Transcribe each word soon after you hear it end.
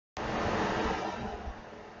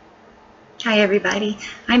Hi everybody,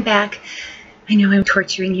 I'm back. I know I'm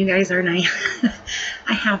torturing you guys, aren't I?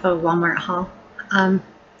 I have a Walmart haul.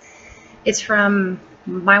 It's from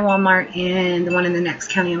my Walmart and the one in the next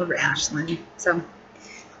county over, Ashland. So a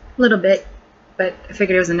little bit, but I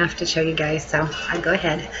figured it was enough to show you guys, so I'll go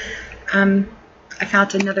ahead. I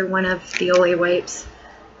found another one of the Olay wipes,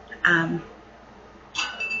 and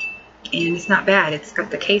it's not bad. It's got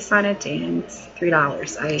the case on it and it's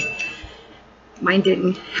 $3. Mine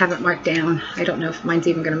didn't have it marked down. I don't know if mine's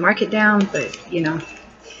even going to mark it down, but you know,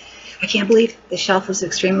 I can't believe the shelf was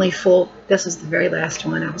extremely full. This was the very last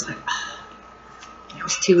one. I was like, oh, it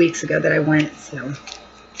was 2 weeks ago that I went, so.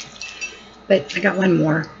 But I got one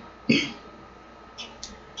more.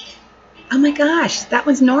 Oh my gosh, that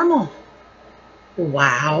one's normal.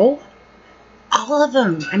 Wow. All of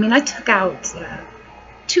them. I mean, I took out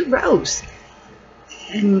 2 rows.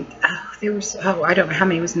 And there was, I don't know how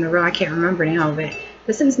many was in the row. I can't remember now, but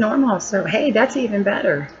this one's normal. So, hey, that's even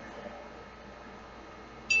better.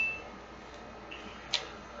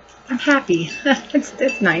 I'm happy.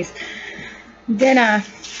 That's nice. Then I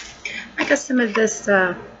got some of this,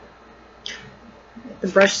 the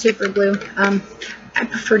brush super glue. I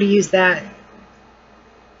prefer to use that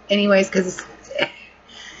anyways because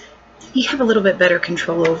you have a little bit better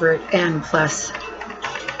control over it, and plus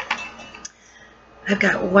I've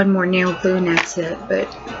got one more nail glue and that's it, but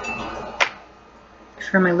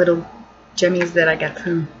for my little jimmies that I got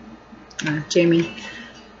from Jamie,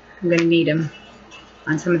 I'm going to need them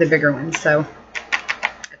on some of the bigger ones, so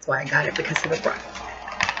that's why I got it, because of the brush.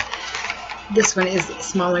 This one is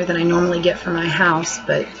smaller than I normally get for my house,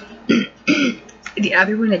 but the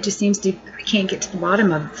other one, it just seems to, I can't get to the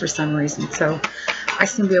bottom of it for some reason, so I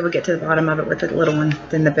seem to be able to get to the bottom of it with the little one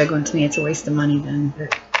than the big one. To me, it's a waste of money then,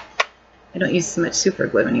 but I don't use so much super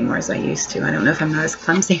glue anymore as I used to. I don't know if I'm not as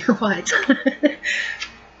clumsy or what.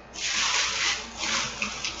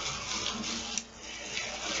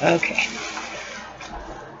 Okay.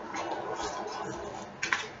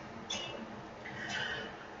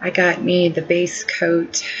 I got me the base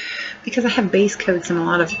coat because I have base coats in a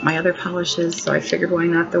lot of my other polishes, so I figured why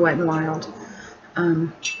not the Wet n Wild. A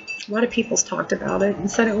lot of people's talked about it and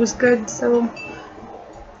said it was good, so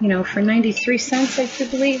you know, for 93 cents, I do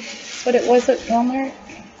believe that's what it was at Walmart.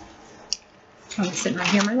 Oh, it's sitting right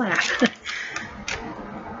here in my lap.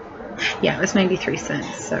 Yeah, it was 93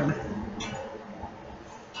 cents, so,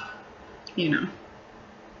 you know.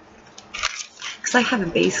 Because I have a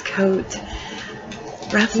base coat,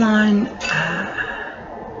 Revlon,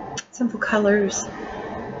 Simple Colors,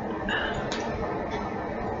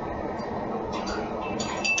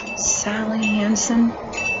 Sally Hansen,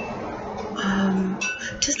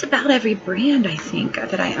 just about every brand I think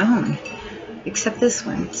that I own, except this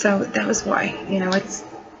one. So that was why, you know, it's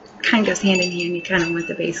kind of goes hand in hand. You kind of want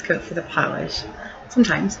the base coat for the polish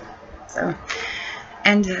sometimes. So,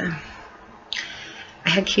 and I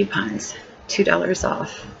had coupons, $2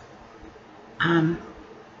 off. And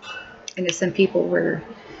some people were,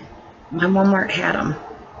 my Walmart had them,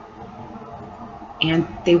 and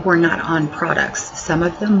they were not on products. Some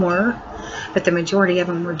of them were, but the majority of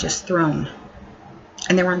them were just thrown.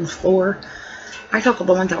 And they were on the floor. I took all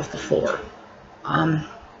the ones off the floor. I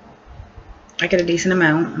got a decent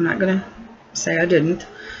amount. I'm not going to say I didn't.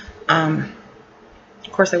 Of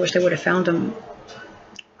course, I wish I would have found them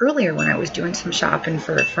earlier when I was doing some shopping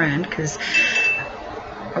for a friend, because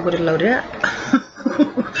I would have loaded up.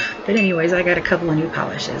 But anyways, I got a couple of new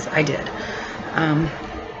polishes. I did.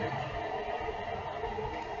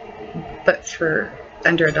 But for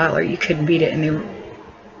under $1, you couldn't beat it, and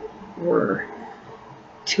they were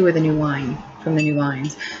 2 of the new line, from the new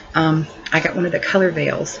lines. I got one of the color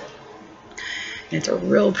veils, and it's a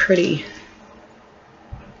real pretty.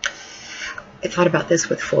 I thought about this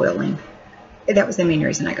with foiling. That was the main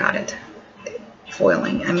reason I got it.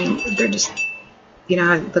 Foiling. I mean, they're just, you know,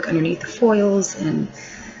 I look underneath the foils, and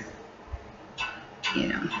you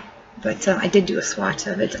know. But I did do a swatch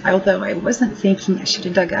of it, although I wasn't thinking I should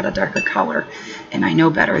have dug out a darker color, and I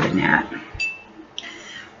know better than that.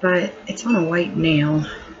 But it's on a white nail.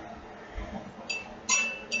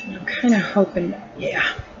 And I'm kind of hoping, yeah.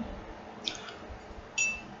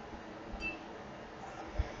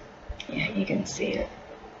 Yeah, you can see it.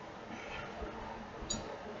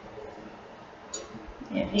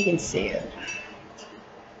 Yeah, you can see it.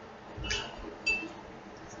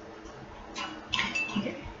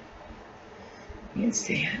 You can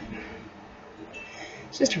see it.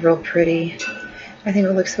 It's just real pretty. I think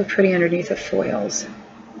it looks so pretty underneath the foils.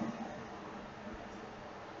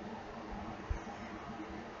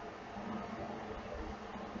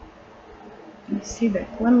 You see the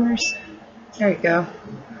glimmers? There you go.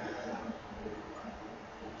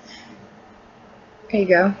 There you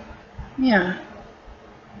go. Yeah.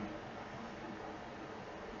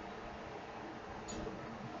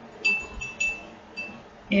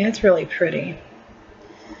 Yeah, it's really pretty.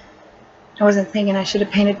 I wasn't thinking I should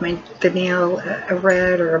have painted the nail a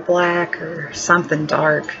red or a black or something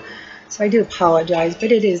dark. So I do apologize,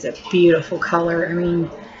 but it is a beautiful color. I mean,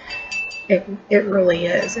 it really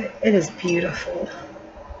is. It is beautiful.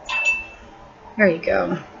 There you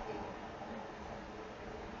go.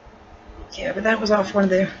 Yeah, but that was off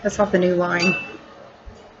that's off the new line.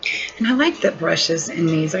 And I like the brushes in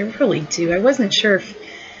these. I really do. I wasn't sure if,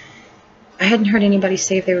 I hadn't heard anybody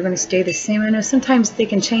say if they were going to stay the same. I know sometimes they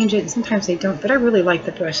can change it and sometimes they don't, but I really like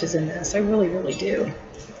the brushes in this. I really, really do.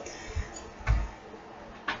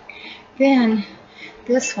 Then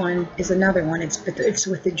this one is another one. It's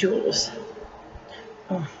with the jewels.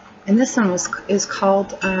 Oh, and this one is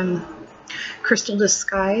called Crystal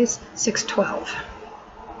Disguise 612.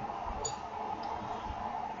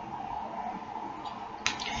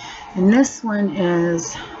 And this one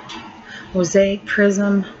is Mosaic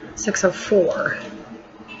Prism 604.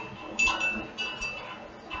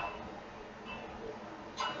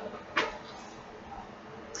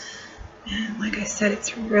 And like I said,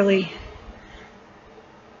 it's really,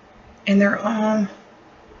 and they're all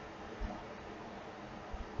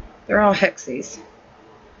hexies.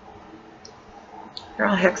 They're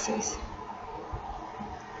all hexies.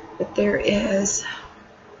 But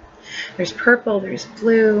there's purple, there's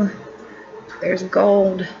blue, there's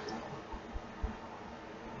gold.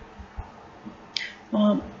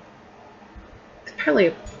 Well, it's probably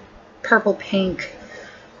a purple, pink,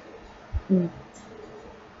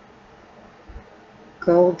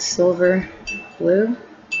 gold, silver, blue.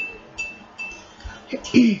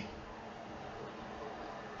 It's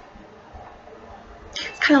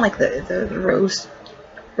kind of like the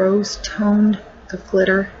rose toned of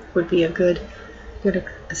glitter would be a good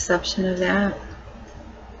exception of that.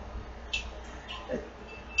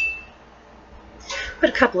 Put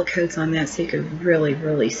a couple of coats on that so you could really,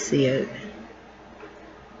 really see it.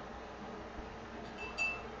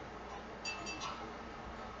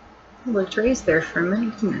 It looked raised there for a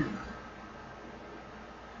minute, didn't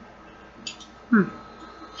it?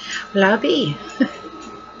 La vie.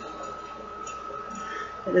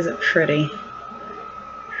 It is a pretty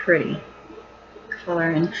color,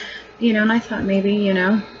 and you know, and I thought maybe, you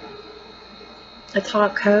know, a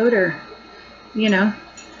top coat, or you know,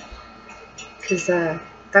 because that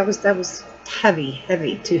was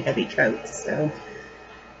heavy, too heavy coats. So,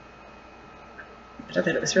 but I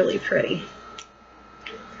thought it was really pretty.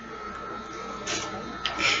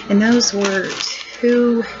 And those were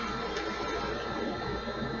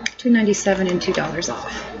 $2.97 and $2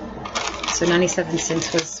 off. So 97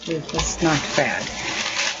 cents was not bad.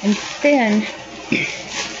 And then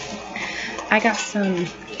I got some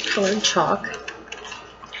colored chalk,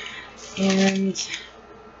 and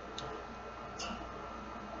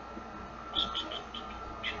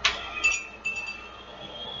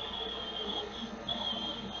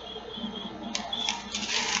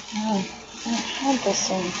oh, I don't have this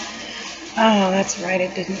one. Oh, that's right,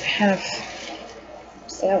 it didn't have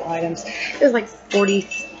sale items. It was like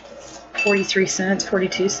 43 cents,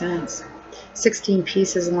 42 cents. 16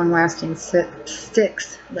 pieces, long-lasting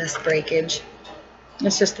sticks, less breakage.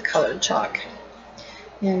 It's just the colored chalk.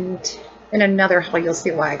 And in another haul, you'll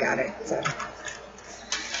see why I got it. So,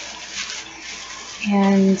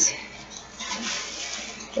 and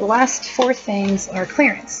the last four things are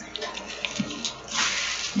clearance.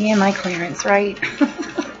 Me and my clearance, right?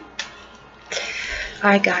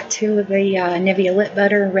 I got two of the Nivea Lip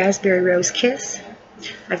Butter Raspberry Rose Kiss.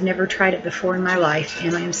 I've never tried it before in my life,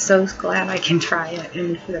 and I am so glad I can try it.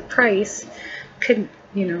 And for the price, couldn't,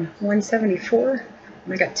 you know, $174,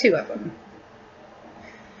 and I got two of them.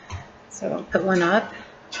 So I'll put one up.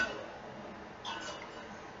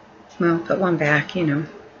 Well, put one back, you know,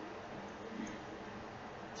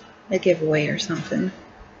 a giveaway or something.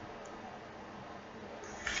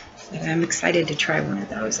 But I'm excited to try one of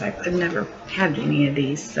those. I've never had any of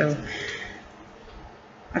these, so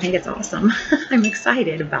I think it's awesome. I'm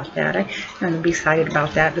excited about that. I'm going to be excited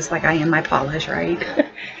about that just like I am my polish, right?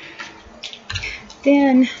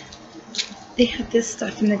 Then they have this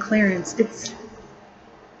stuff in the clearance. It's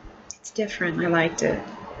different. I liked it.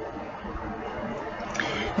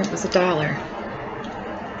 It was $1.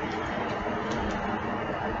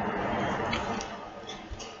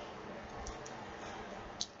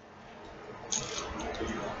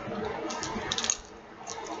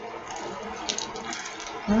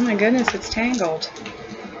 Oh my goodness, it's tangled.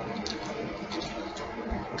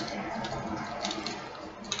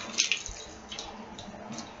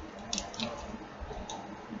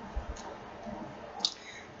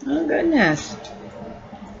 goodness.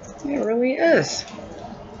 It really is.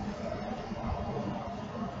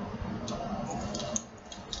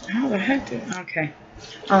 How the heck did... Okay.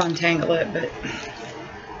 I'll untangle it, but...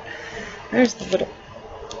 There's the little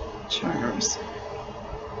charms.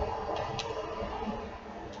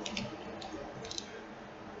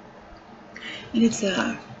 And it's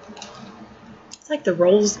like the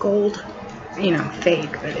rose gold, you know,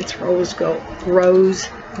 fake, but it's rose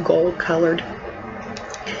gold colored.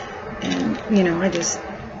 And, you know, I just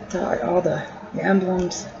thought all the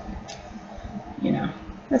emblems, you know,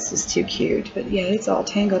 that's just too cute. But yeah, it's all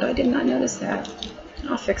tangled. I did not notice that.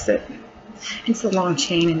 I'll fix it. It's a long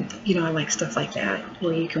chain, and, you know, I like stuff like that,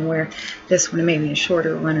 where you can wear this one and maybe a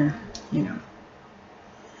shorter one, or, you know.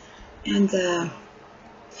 And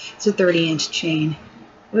it's a 30-inch chain.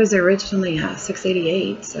 It was originally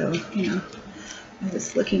 $688, so, you know, I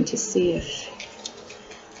was looking to see if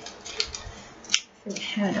it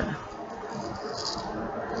had a...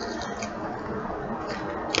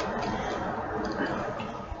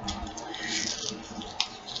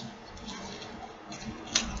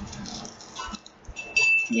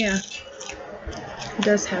 Yeah, it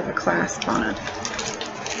does have a clasp on it.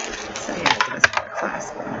 So yeah, it does have a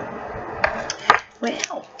clasp on it.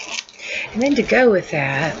 Well, and then to go with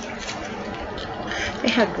that, they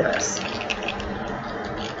had this.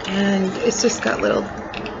 And it's just got little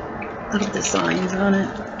designs on it.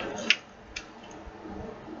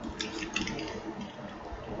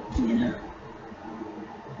 Yeah.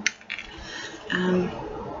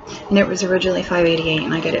 And it was originally $5.88,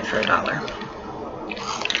 and I got it for $1.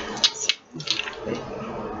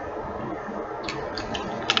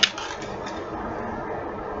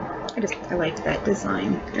 I liked that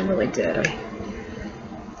design. I really did.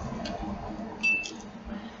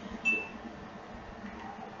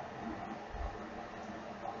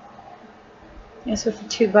 Yeah, so for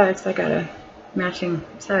 $2 I got a matching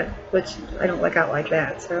set, which I don't look out like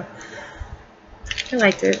that, so I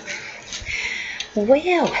liked it. Well,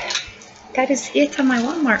 that is it on my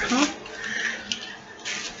Walmart haul.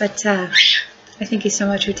 But I thank you so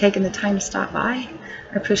much for taking the time to stop by.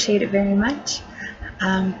 I appreciate it very much.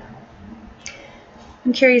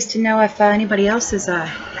 I'm curious to know if anybody else has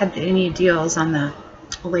had any deals on the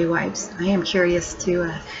Olay wipes. I am curious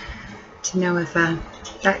to know if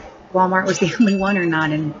that Walmart was the only one or not,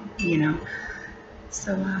 and you know,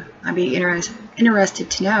 so I'd be interested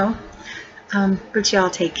to know. But y'all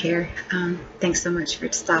take care. Thanks so much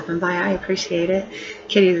for stopping by. I appreciate it.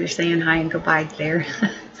 Kitties are saying hi and goodbye there.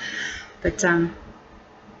 But I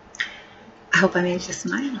hope I made you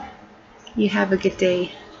smile. You have a good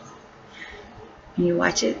day when you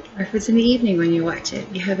watch it, or if it's in the evening when you watch it,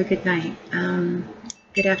 you have a good night.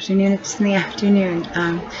 Good afternoon if it's in the afternoon.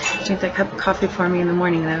 Drink that cup of coffee for me in the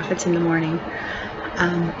morning, though, if it's in the morning.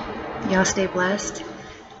 Y'all stay blessed,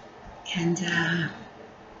 and I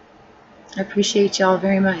appreciate y'all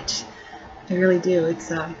very much. I really do.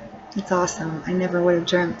 It's awesome. I never would have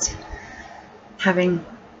dreamt having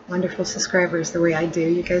wonderful subscribers the way I do.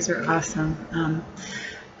 You guys are awesome.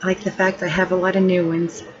 I like the fact I have a lot of new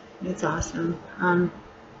ones. It's awesome. You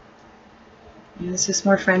know, it's just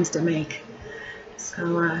more friends to make.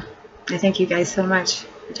 So I thank you guys so much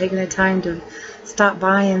for taking the time to stop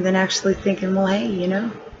by and then actually thinking, well, hey, you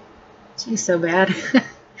know, she's so bad.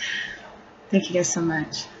 Thank you guys so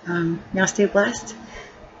much. Y'all stay blessed,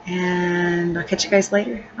 and I'll catch you guys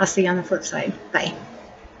later. I'll see you on the flip side. Bye.